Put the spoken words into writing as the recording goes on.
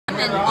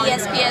in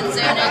ESPN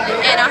Zone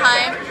in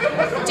Anaheim,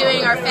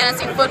 doing our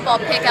fantasy football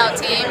pick-out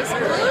teams.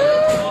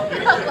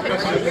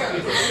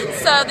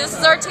 So this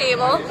is our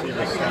table.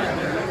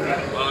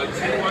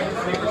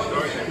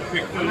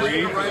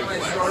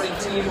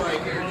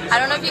 I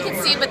don't know if you can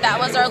see, but that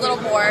was our little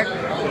board.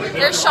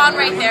 There's Sean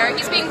right there.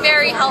 He's being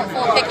very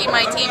helpful picking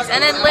my teams.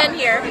 And then Lynn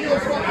here.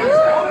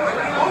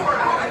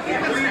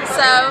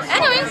 So,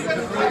 anyways,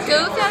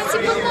 go fantasy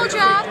football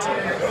draft.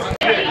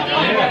 I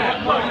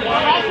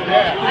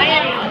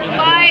am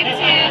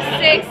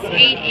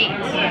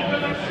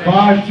 52688.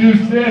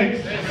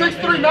 526.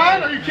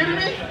 639? Are you kidding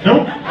me?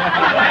 Nope.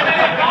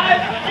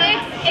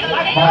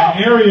 688. My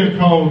area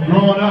code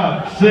growing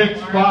up,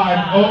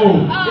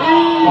 650.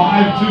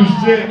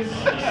 526.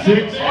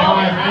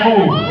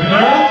 650.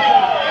 Winner?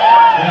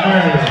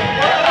 Winner.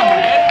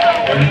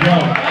 There you go.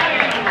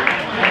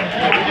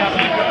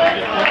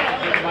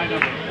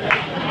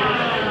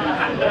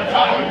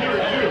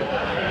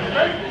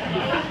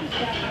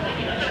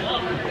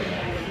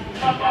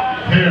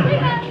 Here.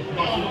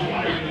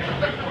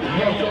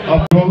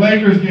 Up to a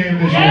Lakers game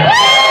this year.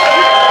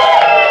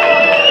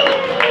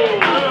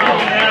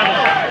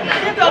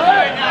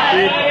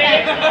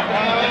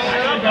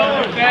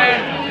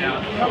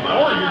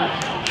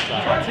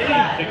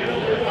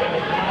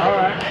 All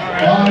right.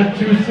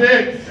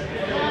 526.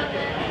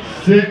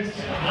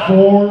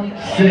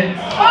 646.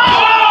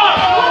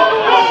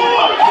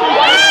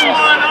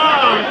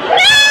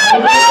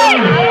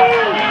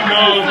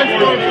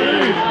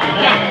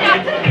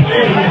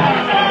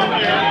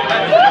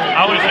 I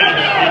would have said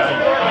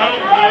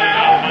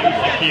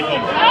keep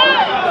them.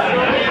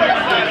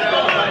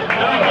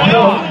 You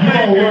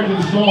all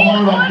working so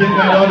hard on getting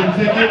that other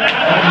ticket.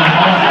 That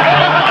was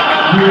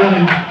awesome.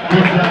 Really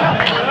good job.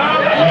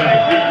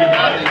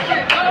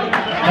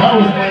 That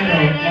was like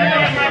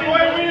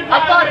I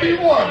thought he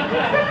won.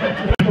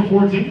 Number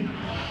 14.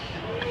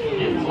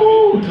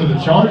 Ooh, to the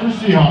Chargers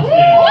Seahawks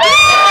game.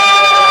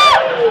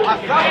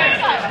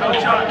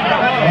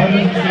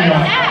 Chargers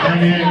Seahawks.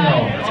 There you go.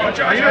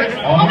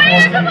 On the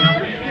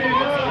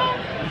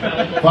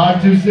 14.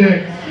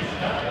 526.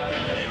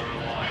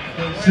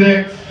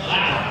 6.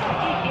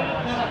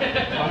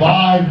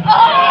 5.